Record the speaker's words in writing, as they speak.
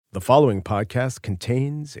The following podcast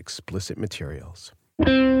contains explicit materials.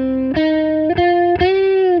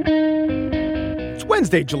 It's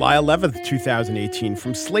Wednesday, July 11th, 2018.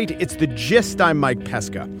 From Slate, it's The Gist. I'm Mike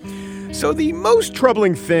Pesca. So the most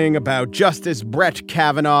troubling thing about Justice Brett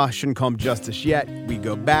Kavanaugh, shouldn't call him Justice yet, we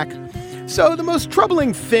go back. So the most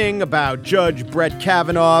troubling thing about Judge Brett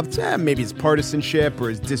Kavanaugh, maybe his partisanship or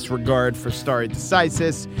his disregard for stare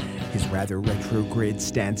decisis, his rather retrograde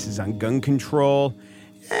stances on gun control.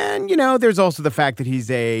 And, there's also the fact that he's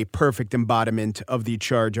a perfect embodiment of the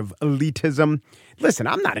charge of elitism. Listen,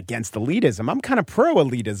 I'm not against elitism. I'm kind of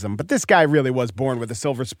pro-elitism. But this guy really was born with a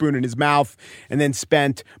silver spoon in his mouth and then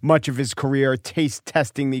spent much of his career taste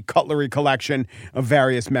testing the cutlery collection of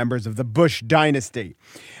various members of the Bush dynasty.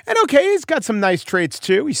 And okay, he's got some nice traits,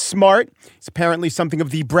 too. He's smart. He's apparently something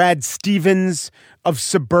of the Brad Stevens of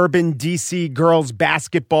suburban D.C. girls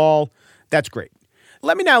basketball. That's great.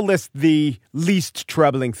 Let me now list the least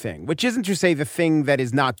troubling thing, which isn't to say the thing that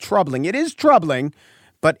is not troubling. It is troubling,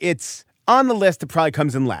 but it's on the list. It probably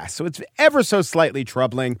comes in last. So it's ever so slightly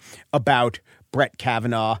troubling about Brett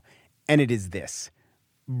Kavanaugh. And it is this.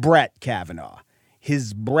 Brett Kavanaugh.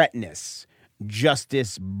 His Brettness.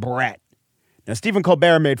 Justice Brett. Now, Stephen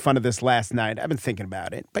Colbert made fun of this last night. I've been thinking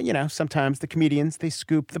about it. But, sometimes the comedians, they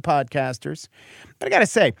scoop the podcasters. But I got to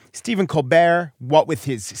say, Stephen Colbert, what with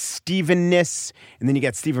his Stevenness, and then you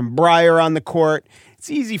get Stephen Breyer on the court,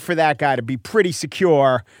 it's easy for that guy to be pretty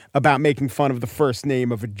secure about making fun of the first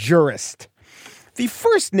name of a jurist. The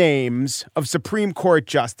first names of Supreme Court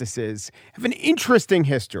justices have an interesting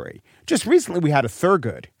history. Just recently, we had a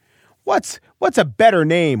Thurgood. What's a better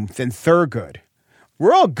name than Thurgood?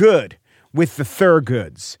 We're all good with the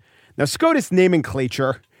Thurgoods. Now, SCOTUS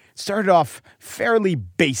nomenclature started off fairly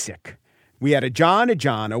basic. We had a John, a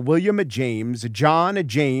John, a William, a James, a John, a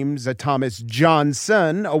James, a Thomas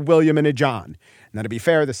Johnson, a William, and a John. Now, to be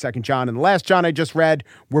fair, the second John and the last John I just read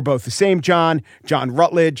were both the same John, John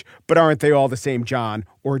Rutledge, but aren't they all the same John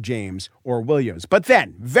or James or Williams? But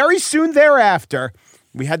then, very soon thereafter,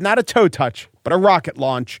 we had not a toe touch, but a rocket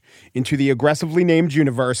launch into the aggressively named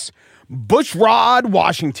universe. Bushrod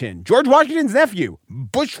Washington, George Washington's nephew,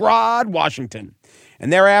 Bushrod Washington.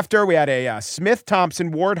 And thereafter, we had a Smith,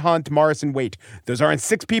 Thompson, Ward, Hunt, Morrison, Waite. Those aren't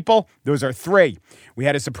 6 people. Those are 3. We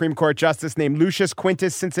had a Supreme Court justice named Lucius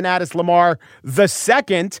Quintus Cincinnatus Lamar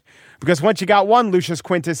II, because once you got one Lucius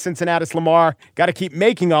Quintus Cincinnatus Lamar, got to keep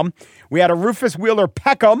making them. We had a Rufus Wheeler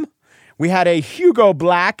Peckham. We had a Hugo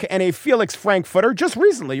Black and a Felix Frankfurter just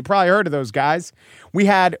recently. You probably heard of those guys. We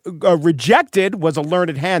had Rejected was a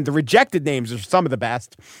learned hand. The rejected names are some of the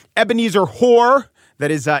best. Ebenezer Hoar,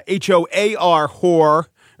 that is Hoar Hoar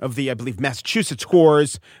of the, I believe, Massachusetts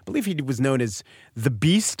Whores. I believe he was known as the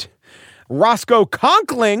Beast. Roscoe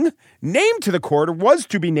Conkling, named to the court, or was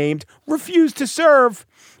to be named, refused to serve.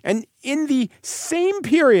 And in the same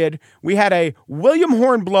period, we had a William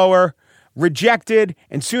Hornblower, rejected,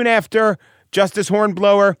 and soon after Justice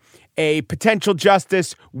Hornblower, a potential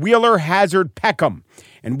justice, Wheeler Hazard Peckham.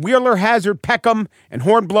 And Wheeler Hazard Peckham and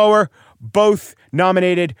Hornblower both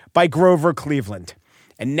nominated by Grover Cleveland.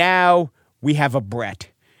 And now we have a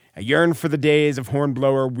Brett. I yearn for the days of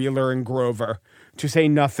Hornblower, Wheeler, and Grover, to say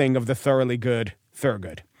nothing of the thoroughly good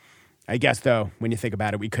Thurgood. I guess, though, when you think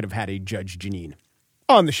about it, we could have had a Judge Janine.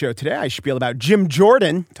 On the show today, I spiel about Jim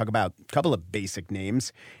Jordan, talk about a couple of basic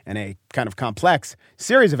names and a kind of complex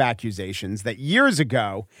series of accusations that years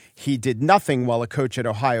ago he did nothing while a coach at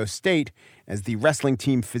Ohio State as the wrestling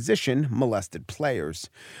team physician molested players.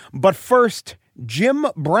 But first, Jim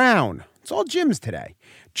Brown. It's all Jims today.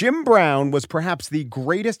 Jim Brown was perhaps the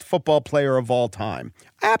greatest football player of all time.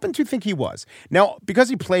 I happen to think he was. Now, because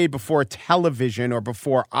he played before television or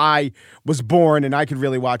before I was born and I could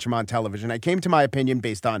really watch him on television, I came to my opinion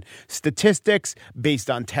based on statistics, based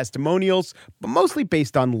on testimonials, but mostly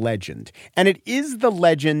based on legend. And it is the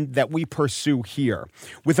legend that we pursue here,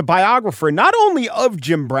 with a biographer not only of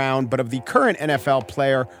Jim Brown, but of the current NFL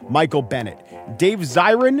player, Michael Bennett. Dave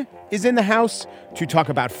Zirin is in the house to talk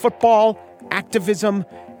about football, activism,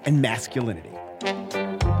 and masculinity.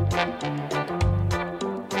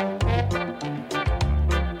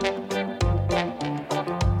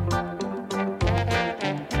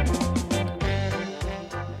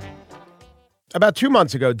 About 2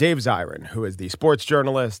 months ago, Dave Zirin, who is the sports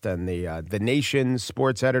journalist and the Nation's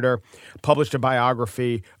sports editor, published a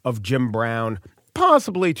biography of Jim Brown,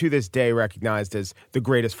 possibly to this day recognized as the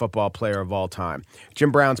greatest football player of all time.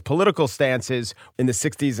 Jim Brown's political stances in the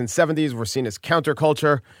 60s and 70s were seen as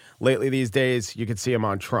counterculture. Lately these days, you could see him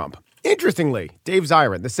on Trump. Interestingly, Dave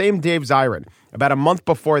Zirin, the same Dave Zirin, about a month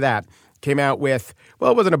before that, came out with,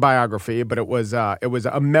 well, it wasn't a biography, but it was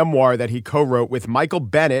a memoir that he co-wrote with Michael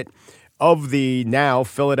Bennett of the now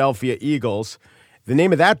Philadelphia Eagles. The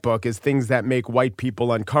name of that book is Things That Make White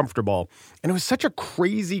People Uncomfortable. And it was such a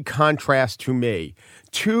crazy contrast to me.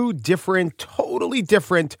 Two different, totally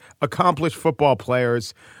different, accomplished football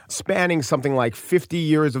players spanning something like 50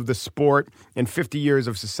 years of the sport and 50 years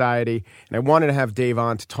of society. And I wanted to have Dave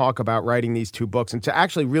on to talk about writing these two books and to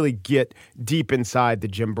actually really get deep inside the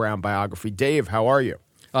Jim Brown biography. Dave, how are you?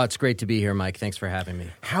 Oh, it's great to be here, Mike. Thanks for having me.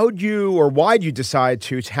 How'd you, or why'd you decide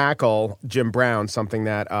to tackle Jim Brown, something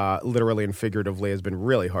that literally and figuratively has been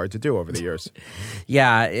really hard to do over the years?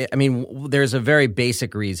 Yeah, I mean, there's a very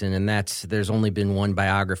basic reason, and that's there's only been one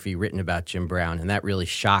biography written about Jim Brown, and that really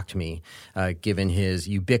shocked me, given his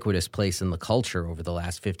ubiquitous place in the culture over the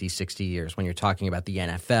last 50, 60 years. When you're talking about the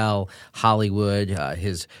NFL, Hollywood,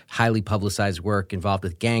 his highly publicized work involved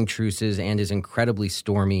with gang truces, and his incredibly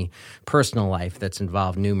stormy personal life that's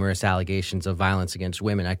involved numerous allegations of violence against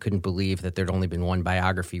women. I couldn't believe that there'd only been one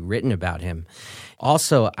biography written about him.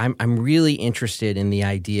 Also, I'm really interested in the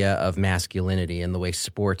idea of masculinity and the way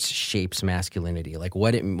sports shapes masculinity,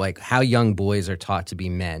 like how young boys are taught to be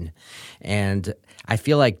men. And I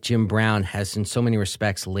feel like Jim Brown has, in so many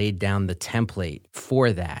respects, laid down the template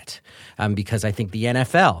for that, because I think the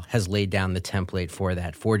NFL has laid down the template for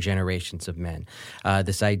that for generations of men.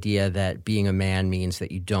 This idea that being a man means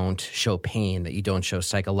that you don't show pain, that you don't show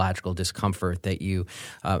psychological discomfort, that you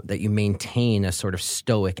maintain a sort of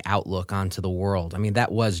stoic outlook onto the world. I mean,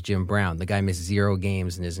 that was Jim Brown. The guy missed 0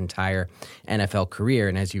 games in his entire NFL career,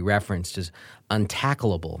 and as you referenced, is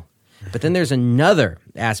untackleable. But then there's another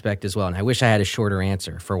aspect as well, and I wish I had a shorter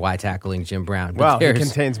answer for why tackling Jim Brown. Well, he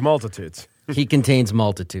contains multitudes. He contains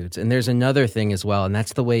multitudes. And there's another thing as well, and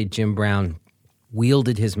that's the way Jim Brown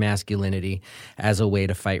wielded his masculinity as a way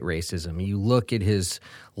to fight racism. You look at his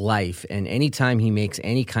life, and anytime he makes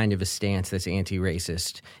any kind of a stance that's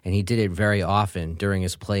anti-racist, and he did it very often during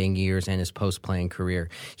his playing years and his post-playing career,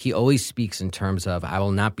 he always speaks in terms of, I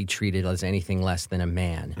will not be treated as anything less than a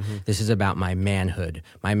man. Mm-hmm. This is about my manhood.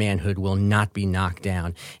 My manhood will not be knocked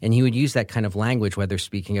down. And he would use that kind of language, whether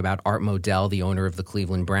speaking about Art Modell, the owner of the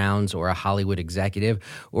Cleveland Browns, or a Hollywood executive,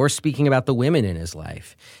 or speaking about the women in his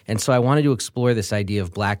life. And so I wanted to explore this idea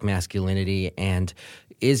of black masculinity, and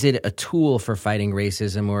is it a tool for fighting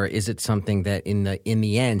racism, or is it something that in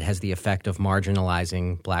the end has the effect of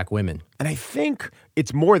marginalizing black women? And I think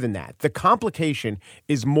it's more than that. The complication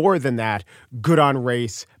is more than that good on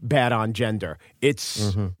race, bad on gender.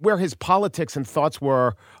 It's where his politics and thoughts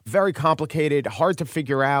were very complicated, hard to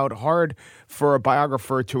figure out, hard for a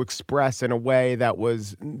biographer to express in a way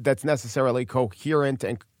that's necessarily coherent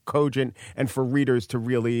and cogent and for readers to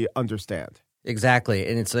really understand. Exactly.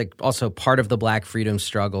 And it's like also part of the black freedom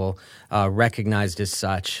struggle, recognized as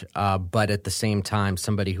such, but at the same time,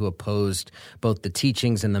 somebody who opposed both the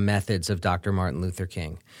teachings and the methods of Dr. Martin Luther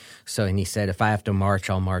King. So, and he said, if I have to march,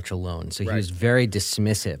 I'll march alone. So He was very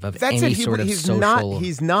dismissive of any sort of social...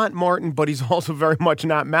 He's not Martin, but he's also very much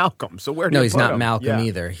not Malcolm. So where do you No, he's put not him? Malcolm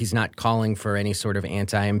either. He's not calling for any sort of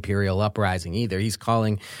anti-imperial uprising either. He's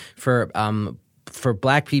calling for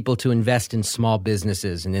black people to invest in small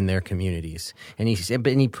businesses and in their communities. And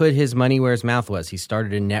he put his money where his mouth was. He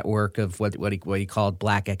started a network of what he called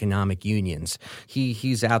black economic unions.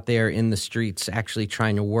 He's out there in the streets actually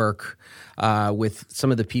trying to work with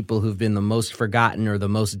some of the people who've been the most forgotten or the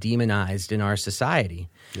most demonized in our society,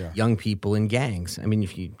 young people in gangs. I mean,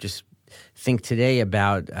 if you just think today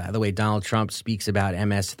about the way Donald Trump speaks about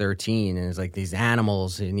MS-13 and it's like these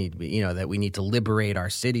animals that we need to liberate our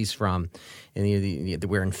cities from, and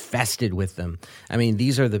we're infested with them. I mean,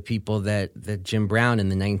 these are the people that Jim Brown in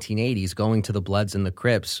the 1980s, going to the Bloods and the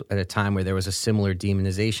Crips at a time where there was a similar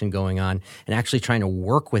demonization going on, and actually trying to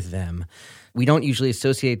work with them. We don't usually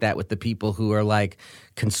associate that with the people who are like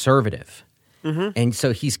conservative. Mm-hmm. And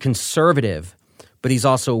so he's conservative, but he's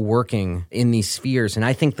also working in these spheres. And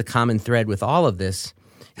I think the common thread with all of this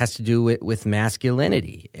has to do with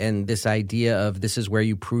masculinity and this idea of this is where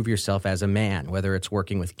you prove yourself as a man, whether it's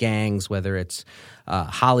working with gangs, whether it's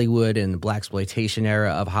Hollywood and the blaxploitation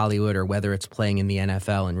era of Hollywood, or whether it's playing in the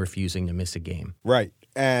NFL and refusing to miss a game. Right.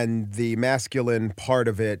 And the masculine part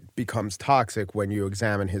of it becomes toxic when you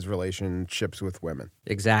examine his relationships with women.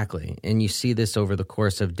 Exactly. And you see this over the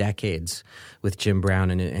course of decades with Jim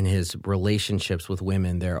Brown and his relationships with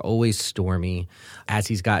women. They're always stormy. As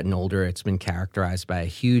he's gotten older, it's been characterized by a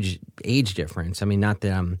huge age difference. I mean, not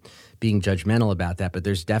that I'm being judgmental about that, but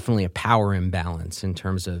there's definitely a power imbalance in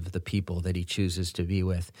terms of the people that he chooses to be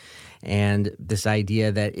with. And this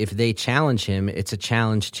idea that if they challenge him, it's a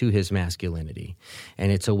challenge to his masculinity.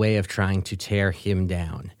 And it's a way of trying to tear him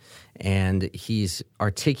down. And he's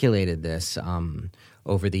articulated this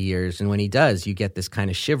over the years. And when he does, you get this kind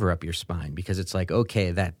of shiver up your spine because it's like,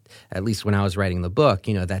 okay, that at least when I was writing the book,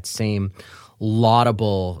 that same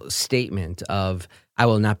laudable statement of I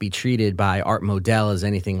will not be treated by Art Modell as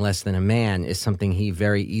anything less than a man is something he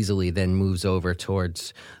very easily then moves over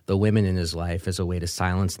towards the women in his life as a way to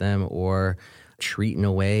silence them or treat in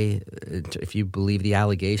a way, if you believe the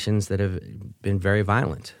allegations, that have been very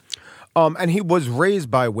violent. And he was raised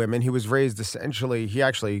by women. He was raised essentially, he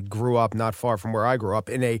actually grew up not far from where I grew up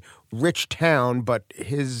in a rich town, but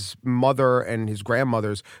his mother and his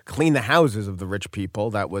grandmothers cleaned the houses of the rich people.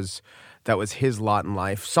 That was his lot in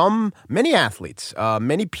life. Many athletes,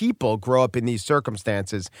 many people grow up in these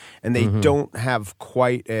circumstances, and they don't have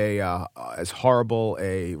quite as horrible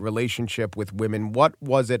a relationship with women. What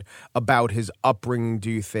was it about his upbringing,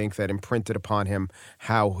 do you think, that imprinted upon him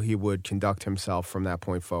how he would conduct himself from that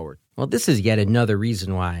point forward? Well, this is yet another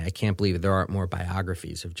reason why I can't believe there aren't more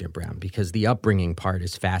biographies of Jim Brown, because the upbringing part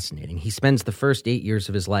is fascinating. He spends the first 8 years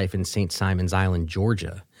of his life in St. Simon's Island,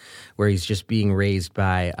 Georgia, where he's just being raised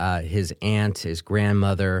by his aunt, his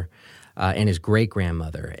grandmother, and his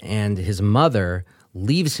great-grandmother. And his mother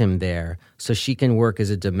leaves him there so she can work as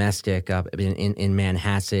a domestic up in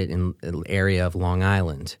Manhasset, in the area of Long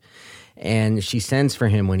Island. And she sends for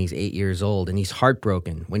him when he's 8 years old, and he's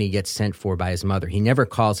heartbroken when he gets sent for by his mother. He never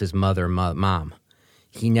calls his mother mom.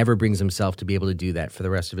 He never brings himself to be able to do that for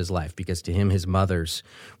the rest of his life because to him, his mothers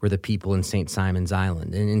were the people in St. Simon's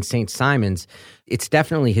Island. And in St. Simon's, it's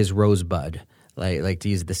definitely his rosebud, like to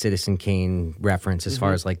use the Citizen Kane reference as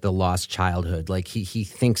far as like the lost childhood. Like he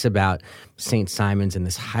thinks about St. Simon's in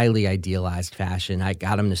this highly idealized fashion. I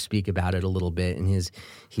got him to speak about it a little bit, and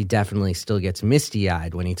he definitely still gets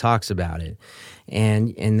misty-eyed when he talks about it.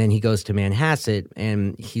 And then he goes to Manhasset,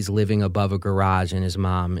 and he's living above a garage, and his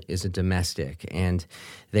mom is a domestic. And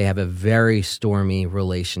they have a very stormy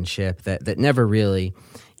relationship that never really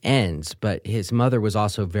ends. But his mother was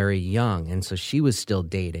also very young, and so she was still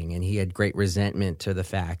dating, and he had great resentment to the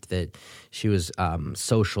fact that she was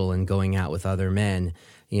social and going out with other men,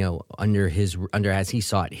 under as he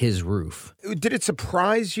saw it, his roof. Did it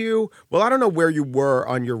surprise you? Well, I don't know where you were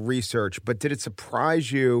on your research, but did it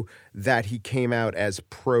surprise you that he came out as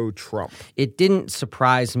pro-Trump? It didn't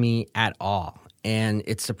surprise me at all, and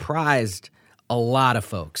it surprised a lot of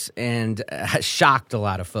folks and shocked a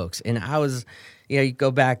lot of folks. And I was, you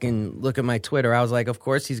go back and look at my Twitter, I was like, of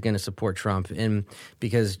course he's going to support Trump, and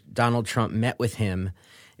because Donald Trump met with him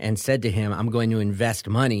and said to him, I'm going to invest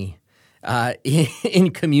money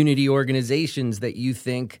in community organizations that you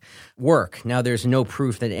think work. Now, there's no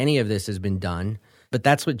proof that any of this has been done, but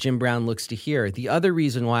that's what Jim Brown looks to hear. The other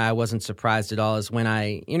reason why I wasn't surprised at all is when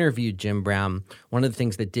I interviewed Jim Brown, one of the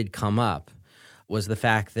things that did come up was the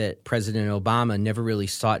fact that President Obama never really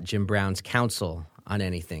sought Jim Brown's counsel on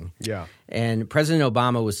anything. Yeah. And President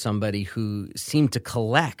Obama was somebody who seemed to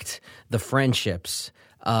collect the friendships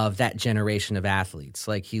of that generation of athletes.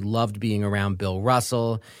 Like, he loved being around Bill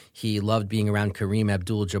Russell. He loved being around Kareem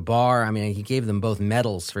Abdul-Jabbar. I mean, he gave them both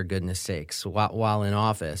medals, for goodness sakes, while in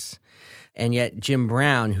office. And yet Jim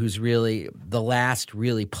Brown, who's really the last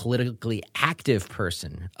really politically active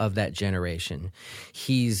person of that generation,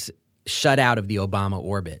 he's shut out of the Obama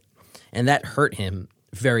orbit. And that hurt him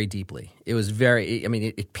very deeply. It was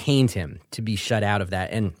it pained him to be shut out of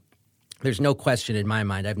that. And there's no question in my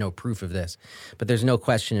mind, I have no proof of this, but there's no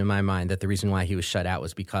question in my mind that the reason why he was shut out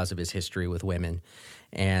was because of his history with women.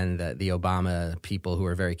 And the Obama people, who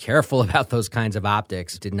are very careful about those kinds of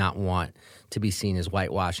optics, did not want to be seen as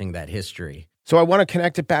whitewashing that history. So I want to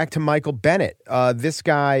connect it back to Michael Bennett. This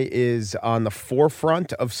guy is on the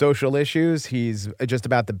forefront of social issues. He's just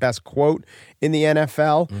about the best quote in the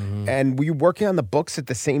NFL. Mm-hmm. And were you working on the books at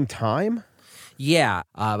the same time? Yeah.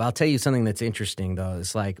 I'll tell you something that's interesting, though.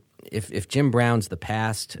 It's like, if Jim Brown's the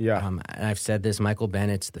past, and I've said this, Michael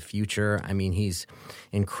Bennett's the future. I mean, he's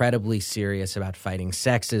incredibly serious about fighting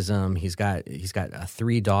sexism. He's got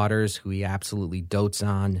 3 daughters who he absolutely dotes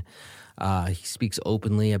on. He speaks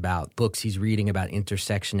openly about books he's reading about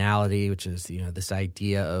intersectionality, which is this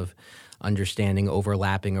idea of understanding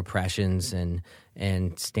overlapping oppressions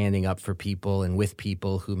and standing up for people and with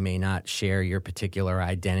people who may not share your particular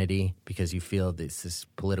identity because you feel this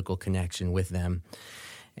political connection with them.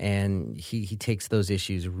 And he takes those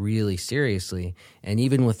issues really seriously. And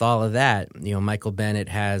even with all of that, Michael Bennett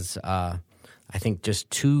has, I think, just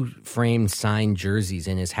 2 framed signed jerseys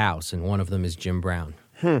in his house, and one of them is Jim Brown.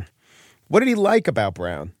 What did he like about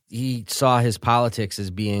Brown? He saw his politics as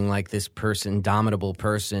being like this indomitable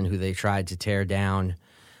person who they tried to tear down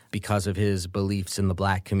because of his beliefs in the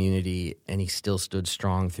black community, and he still stood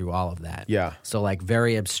strong through all of that. Yeah. So like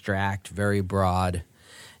very abstract, very broad,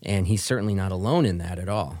 and he's certainly not alone in that at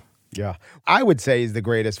all. Yeah. I would say he's the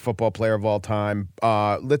greatest football player of all time.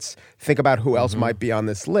 Let's think about who else might be on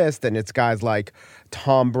this list, and it's guys like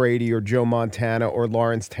Tom Brady or Joe Montana or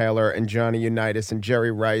Lawrence Taylor and Johnny Unitas and Jerry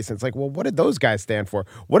Rice. And it's like, well, what did those guys stand for?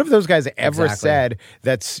 What have those guys ever said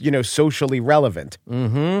that's, socially relevant?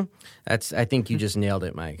 I think you just nailed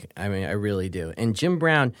it, Mike. I mean, I really do. And Jim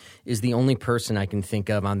Brown is the only person I can think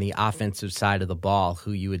of on the offensive side of the ball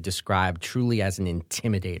who you would describe truly as an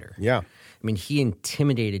intimidator. Yeah. I mean, he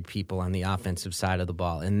intimidated people on the offensive side of the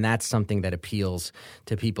ball, and that's something that appeals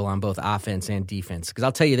to people on both offense and defense. Because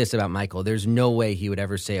I'll tell you this about Michael. There's no way he would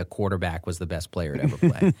ever say a quarterback was the best player to ever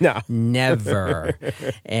play. No. Never.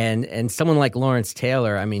 And someone like Lawrence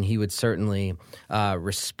Taylor, I mean, he would certainly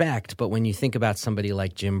respect, but when you think about somebody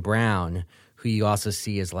like Jim Brown, who you also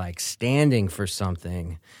see as like standing for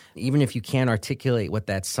something, even if you can't articulate what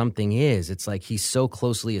that something is, it's like he's so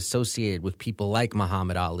closely associated with people like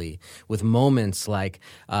Muhammad Ali, with moments like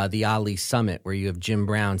the Ali Summit, where you have Jim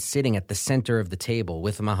Brown sitting at the center of the table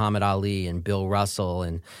with Muhammad Ali and Bill Russell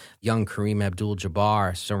and young Kareem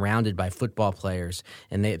Abdul-Jabbar, surrounded by football players,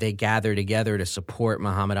 and they gather together to support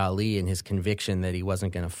Muhammad Ali and his conviction that he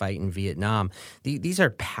wasn't going to fight in Vietnam. These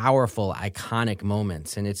are powerful, iconic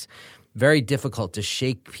moments, and it's very difficult to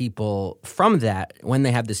shake people from that when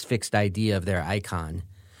they have this fixed idea of their icon,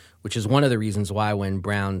 which is one of the reasons why when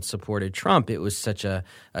Brown supported Trump, it was such a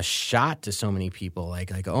shot to so many people.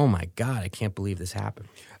 Like, oh my God, I can't believe this happened.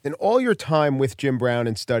 In all your time with Jim Brown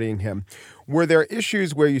and studying him, were there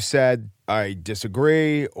issues where you said, I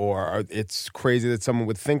disagree, or it's crazy that someone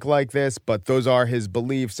would think like this, but those are his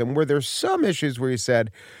beliefs? And were there some issues where you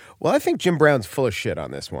said, well, I think Jim Brown's full of shit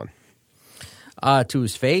on this one? To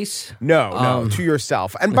his face? No, to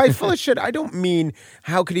yourself. And by full of shit, I don't mean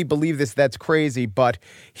how could he believe this, that's crazy, but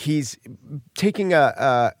he's taking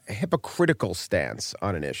a hypocritical stance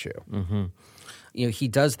on an issue. Mm-hmm. He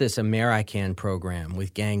does this American program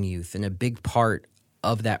with gang youth, and a big part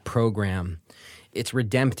of that program, it's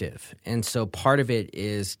redemptive. And so part of it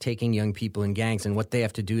is taking young people in gangs, and what they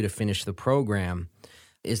have to do to finish the program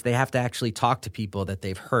is they have to actually talk to people that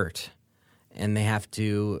they've hurt, and they have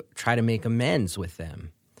to try to make amends with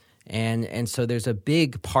them. And so there's a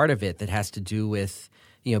big part of it that has to do with,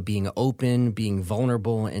 being open, being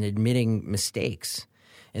vulnerable, and admitting mistakes.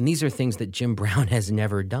 And these are things that Jim Brown has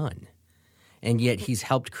never done. And yet he's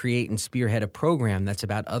helped create and spearhead a program that's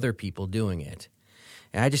about other people doing it.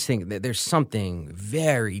 And I just think that there's something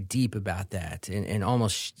very deep about that and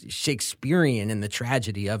almost Shakespearean in the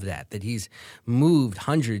tragedy of that he's moved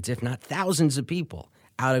hundreds, if not thousands of people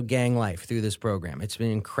out of gang life through this program. It's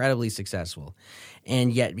been incredibly successful.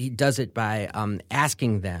 And yet he does it by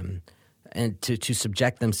asking them and to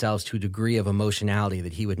subject themselves to a degree of emotionality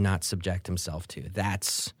that he would not subject himself to.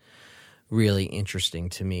 That's really interesting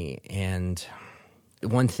to me. And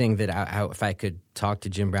one thing that if I could talk to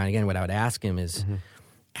Jim Brown again, what I would ask him is,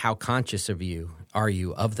 how conscious are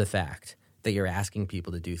you of the fact that you're asking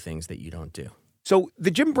people to do things that you don't do? So the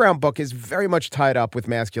Jim Brown book is very much tied up with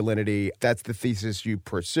masculinity. That's the thesis you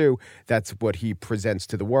pursue. That's what he presents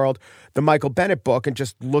to the world. The Michael Bennett book, and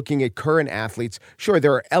just looking at current athletes, sure,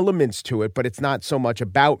 there are elements to it, but it's not so much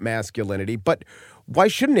about masculinity. But why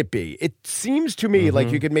shouldn't it be? It seems to me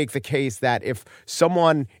like you could make the case that if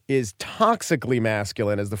someone is toxically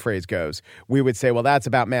masculine, as the phrase goes, we would say, well, that's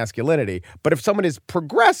about masculinity. But if someone is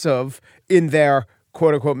progressive in their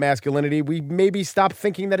quote-unquote masculinity, we maybe stop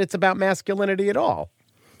thinking that it's about masculinity at all.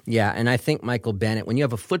 Yeah, and I think Michael Bennett, when you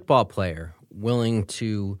have a football player willing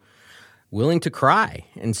to cry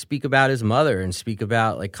and speak about his mother and speak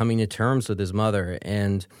about like coming to terms with his mother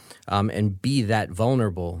and be that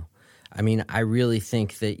vulnerable, I mean, I really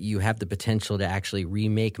think that you have the potential to actually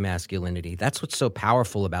remake masculinity. That's what's so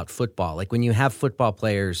powerful about football. Like when you have football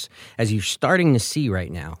players, as you're starting to see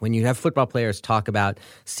right now, when you have football players talk about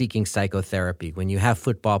seeking psychotherapy, when you have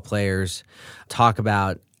football players talk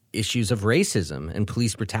about issues of racism and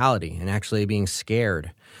police brutality and actually being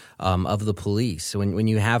scared of the police. So when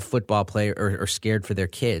you have football players or scared for their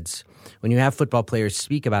kids, when you have football players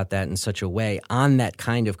speak about that in such a way on that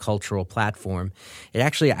kind of cultural platform, it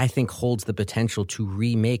actually, I think, holds the potential to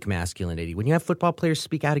remake masculinity. When you have football players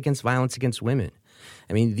speak out against violence against women,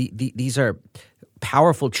 I mean, these are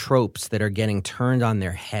powerful tropes that are getting turned on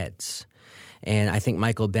their heads. And I think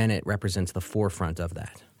Michael Bennett represents the forefront of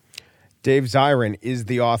that. Dave Zirin is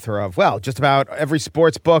the author of, well, just about every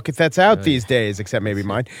sports book that's out these days, except maybe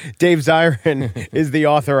mine. Dave Zirin is the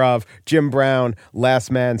author of Jim Brown,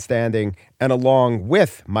 Last Man Standing, and along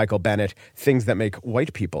with Michael Bennett, Things That Make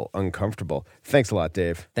White People Uncomfortable. Thanks a lot,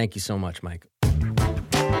 Dave. Thank you so much, Mike.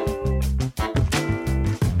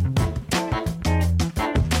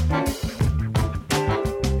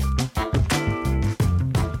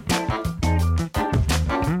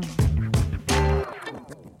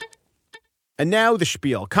 And now the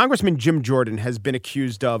spiel. Congressman Jim Jordan has been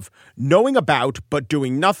accused of knowing about but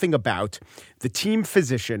doing nothing about the team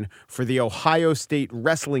physician for the Ohio State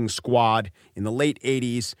wrestling squad in the late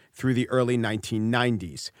 80s through the early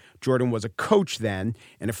 1990s. Jordan was a coach then,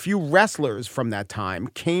 and a few wrestlers from that time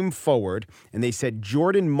came forward and they said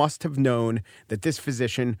Jordan must have known that this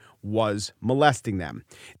physician was molesting them.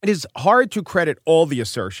 It is hard to credit all the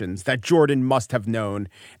assertions that Jordan must have known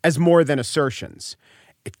as more than assertions.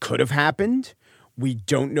 It could have happened. We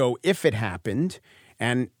don't know if it happened.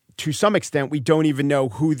 And to some extent, we don't even know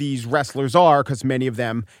who these wrestlers are because many of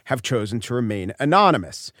them have chosen to remain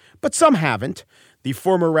anonymous. But some haven't. The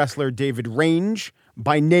former wrestler David Range,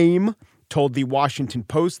 by name, told the Washington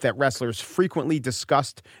Post that wrestlers frequently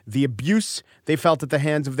discussed the abuse they felt at the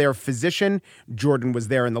hands of their physician. Jordan was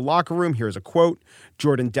there in the locker room. Here's a quote.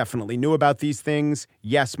 Jordan definitely knew about these things.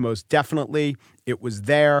 Yes, most definitely. It was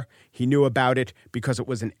there. He knew about it because it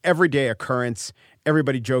was an everyday occurrence.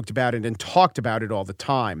 Everybody joked about it and talked about it all the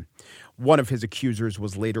time. One of his accusers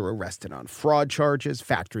was later arrested on fraud charges.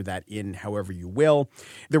 Factor that in however you will.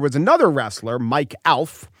 There was another wrestler, Mike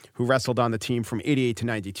Alf, who wrestled on the team from 88 to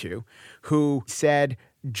 92, who said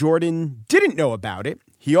Jordan didn't know about it.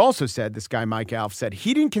 He also said, this guy Mike Alf said,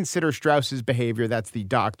 he didn't consider Strauss's behavior, that's the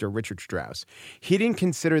doctor, Richard Strauss. He didn't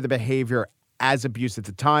consider the behavior as abuse at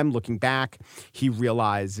the time. Looking back, he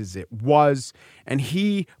realizes it was, and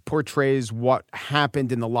he portrays what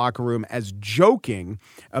happened in the locker room as joking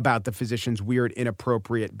about the physician's weird,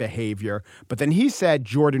 inappropriate behavior. But then he said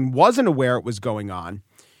Jordan wasn't aware it was going on.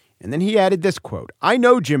 And then he added this quote, I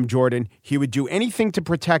know Jim Jordan. He would do anything to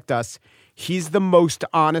protect us. He's the most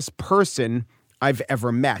honest person I've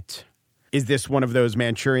ever met. Is this one of those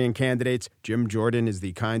Manchurian candidates? Jim Jordan is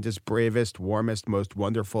the kindest, bravest, warmest, most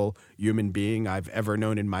wonderful human being I've ever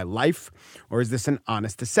known in my life? Or is this an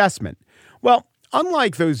honest assessment? Well,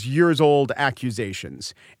 unlike those years-old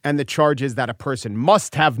accusations and the charges that a person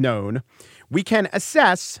must have known, we can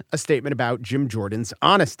assess a statement about Jim Jordan's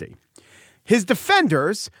honesty. His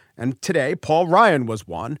defenders, and today Paul Ryan was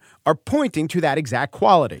one, are pointing to that exact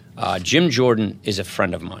quality. Jim Jordan is a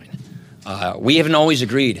friend of mine. We haven't always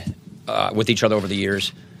agreed with each other over the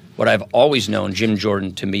years, but I've always known Jim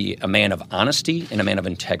Jordan to be a man of honesty and a man of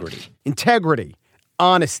integrity. Integrity,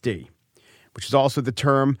 honesty, which is also the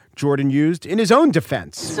term Jordan used in his own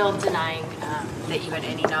defense. Still denying that you had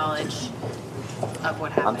any knowledge of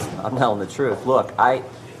what happened. I'm telling the truth. Look, I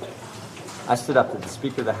stood up to the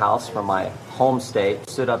Speaker of the House from my home state,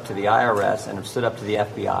 stood up to the IRS, and stood up to the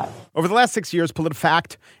FBI. Over the last 6 years,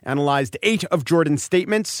 PolitiFact analyzed 8 of Jordan's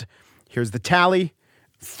statements. Here's the tally.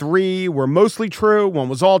 3 were mostly true, 1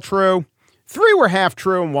 was all true. 3 were half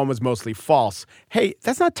true, and 1 was mostly false. Hey,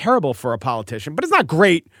 that's not terrible for a politician, but it's not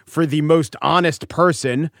great for the most honest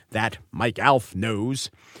person that Mike Alf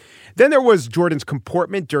knows. Then there was Jordan's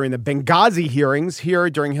comportment during the Benghazi hearings here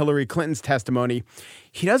during Hillary Clinton's testimony.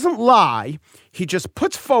 He doesn't lie. He just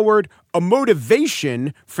puts forward a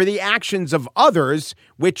motivation for the actions of others,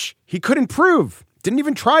 which he couldn't prove, didn't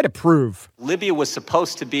even try to prove. Libya was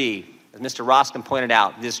supposed to be, as Mr. Roskin pointed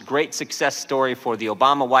out, this great success story for the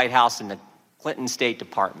Obama White House and the Clinton State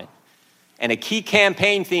Department. And a key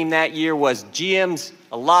campaign theme that year was GM's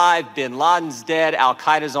alive, bin Laden's dead,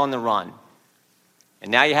 Al-Qaeda's on the run.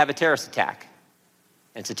 And now you have a terrorist attack.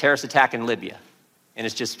 And it's a terrorist attack in Libya. And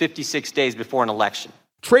it's just 56 days before an election.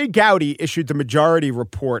 Trey Gowdy issued the majority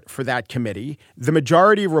report for that committee. The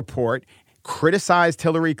majority report criticized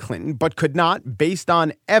Hillary Clinton, but could not, based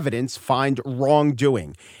on evidence, find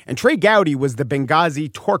wrongdoing. And Trey Gowdy was the Benghazi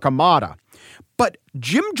Torquemada. But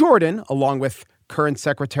Jim Jordan, along with current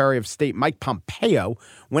Secretary of State Mike Pompeo,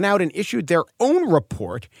 went out and issued their own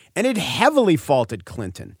report, and it heavily faulted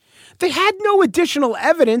Clinton. They had no additional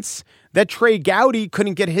evidence that Trey Gowdy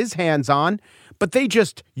couldn't get his hands on, but they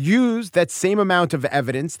just used that same amount of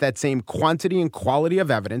evidence, that same quantity and quality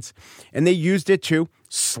of evidence, and they used it to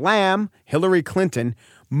slam Hillary Clinton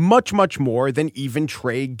much, much more than even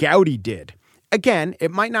Trey Gowdy did. Again,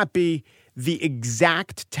 it might not be the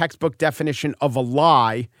exact textbook definition of a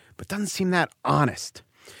lie, but doesn't seem that honest.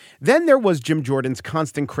 Then there was Jim Jordan's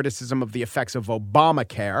constant criticism of the effects of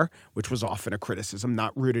Obamacare, which was often a criticism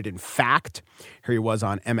not rooted in fact. Here he was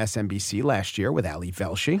on MSNBC last year with Ali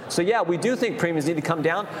Velshi. So yeah, we do think premiums need to come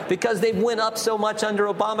down because they went up so much under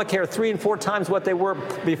Obamacare, 3 and 4 times what they were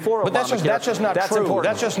before but Obamacare. That's just not true. Important.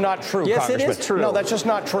 That's just not true, yes, Congressman. It is true. No, that's just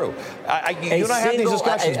not true. You and I have these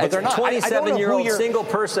discussions, but they're not. A 27-year-old single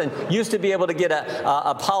person used to be able to get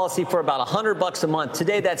a policy for about $100 a month.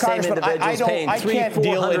 Today, that same individual is paying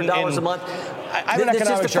 $300-$400 a month. I'm an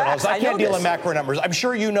economic journalist. I can't deal in macro numbers. I'm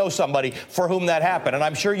sure you know somebody for whom that happened, and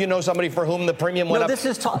I'm sure you know somebody for whom the premium went up. This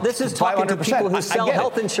is talking to people who sell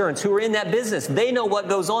health insurance, who are in that business. They know what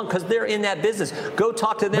goes on because they're in that business. Go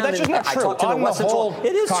talk to them. But that's just not true.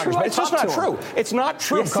 It is true. It's just not true. It's not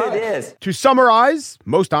true. Yes, it is. To summarize,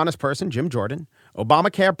 most honest person, Jim Jordan,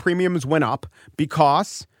 Obamacare premiums went up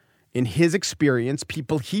because, in his experience,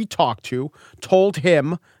 people he talked to told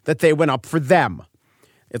him that they went up for them.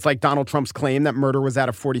 It's like Donald Trump's claim that murder was at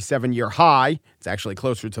a 47-year high. It's actually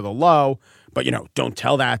closer to the low. But, don't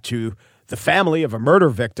tell that to the family of a murder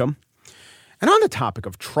victim. And on the topic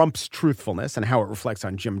of Trump's truthfulness and how it reflects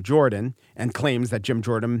on Jim Jordan and claims that Jim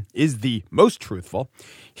Jordan is the most truthful,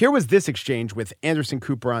 here was this exchange with Anderson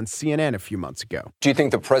Cooper on CNN a few months ago. Do you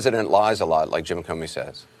think the president lies a lot, like Jim Comey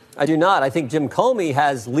says? I do not. I think Jim Comey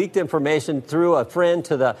has leaked information through a friend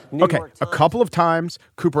to the New York Times. A couple of times,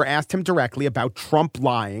 Cooper asked him directly about Trump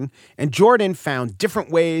lying, and Jordan found different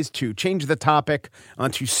ways to change the topic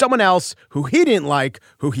onto someone else who he didn't like,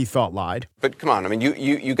 who he thought lied. But come on, I mean,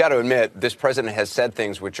 you got to admit, this president has said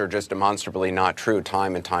things which are just demonstrably not true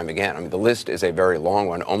time and time again. I mean, the list is a very long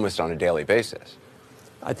one, almost on a daily basis.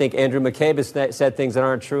 I think Andrew McCabe has said things that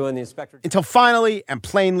aren't true, and the inspector... Until finally and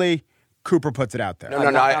plainly, Cooper puts it out there.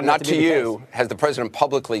 No, not to you. Has the president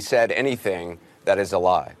publicly said anything that is a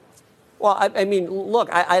lie? Well, I mean, look,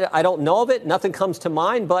 I don't know of it. Nothing comes to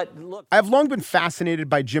mind, but look. I have long been fascinated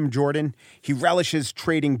by Jim Jordan. He relishes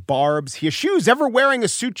trading barbs. He eschews ever wearing a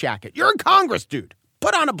suit jacket. You're in Congress, dude.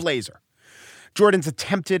 Put on a blazer. Jordan's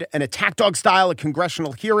attempted an attack dog style at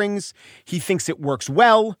congressional hearings. He thinks it works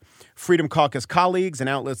well. Freedom Caucus colleagues and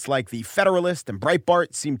outlets like The Federalist and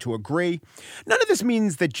Breitbart seem to agree. None of this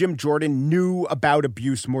means that Jim Jordan knew about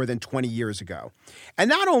abuse more than 20 years ago. And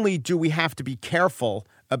not only do we have to be careful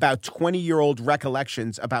about 20-year-old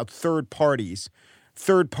recollections about third parties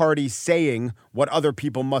saying what other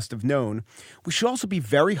people must have known, we should also be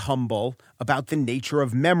very humble about the nature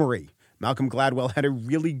of memory. Malcolm Gladwell had a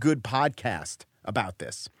really good podcast about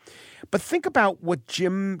this. But think about what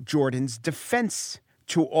Jim Jordan's defense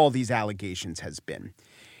to all these allegations has been.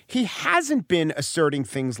 He hasn't been asserting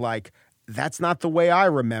things like, that's not the way I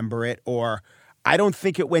remember it, or I don't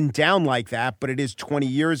think it went down like that, but it is 20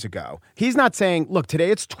 years ago. He's not saying, look,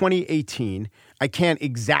 today it's 2018. I can't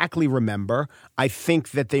exactly remember. I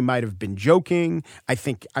think that they might have been joking. I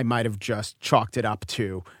think I might have just chalked it up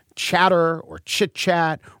to chatter or chit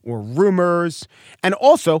chat or rumors. And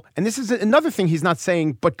also, and this is another thing he's not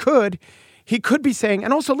saying, but he could be saying,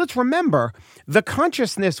 and also let's remember the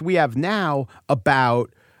consciousness we have now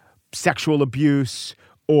about sexual abuse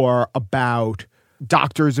or about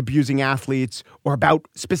doctors abusing athletes or about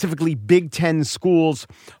specifically Big Ten schools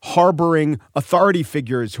harboring authority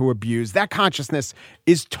figures who abuse. That consciousness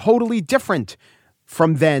is totally different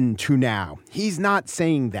from then to now. He's not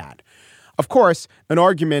saying that. Of course, an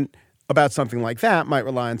argument about something like that might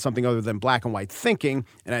rely on something other than black and white thinking,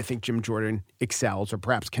 and I think Jim Jordan excels or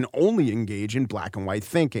perhaps can only engage in black and white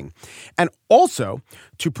thinking. And also,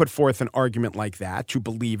 to put forth an argument like that, to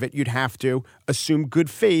believe it, you'd have to assume good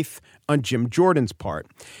faith on Jim Jordan's part.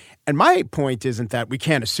 And my point isn't that we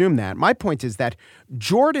can't assume that. My point is that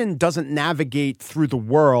Jordan doesn't navigate through the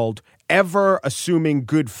world ever assuming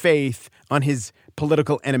good faith on his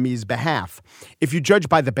political enemies' behalf. If you judge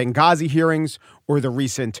by the Benghazi hearings or the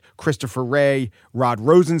recent Christopher Wray, Rod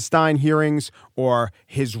Rosenstein hearings or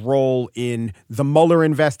his role in the Mueller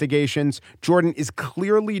investigations, Jordan is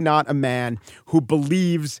clearly not a man who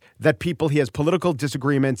believes that people he has political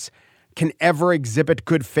disagreements can ever exhibit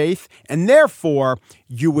good faith, and therefore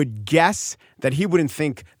you would guess that he wouldn't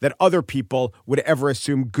think that other people would ever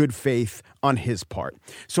assume good faith on his part.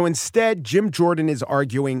 So instead, Jim Jordan is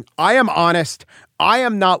arguing, I am honest, I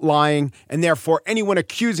am not lying, and therefore anyone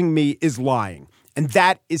accusing me is lying. And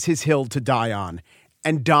that is his hill to die on,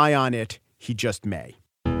 and die on it he just may.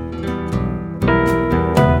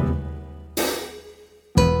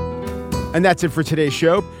 And that's it for today's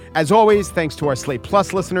show. As always, thanks to our Slate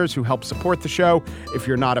Plus listeners who help support the show. If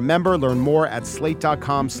you're not a member, learn more at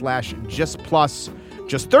slate.com/justplus.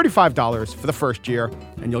 Just $35 for the first year.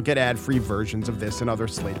 and you'll get ad-free versions of this and other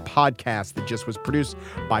Slate podcasts. The Gist was produced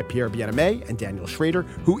by Pierre Bien-Aimé and Daniel Schrader,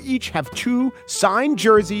 who each have 2 signed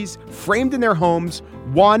jerseys framed in their homes.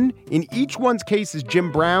 One, in each one's case, is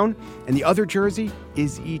Jim Brown, and the other jersey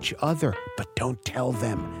is each other. But don't tell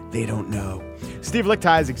them. They don't know. Steve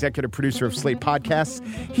Lickteig is executive producer of Slate Podcasts.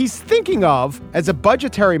 He's thinking of, as a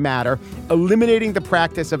budgetary matter, eliminating the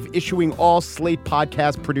practice of issuing all Slate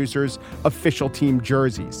Podcast producers official team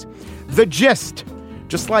jerseys. The Gist.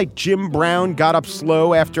 Just like Jim Brown got up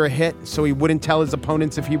slow after a hit so he wouldn't tell his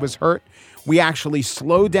opponents if he was hurt, we actually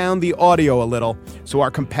slow down the audio a little so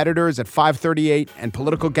our competitors at 538 and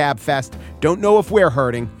Political Gabfest don't know if we're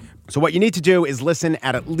hurting. So what you need to do is listen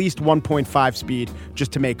at least 1.5 speed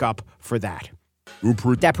just to make up for that. And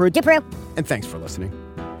thanks for listening.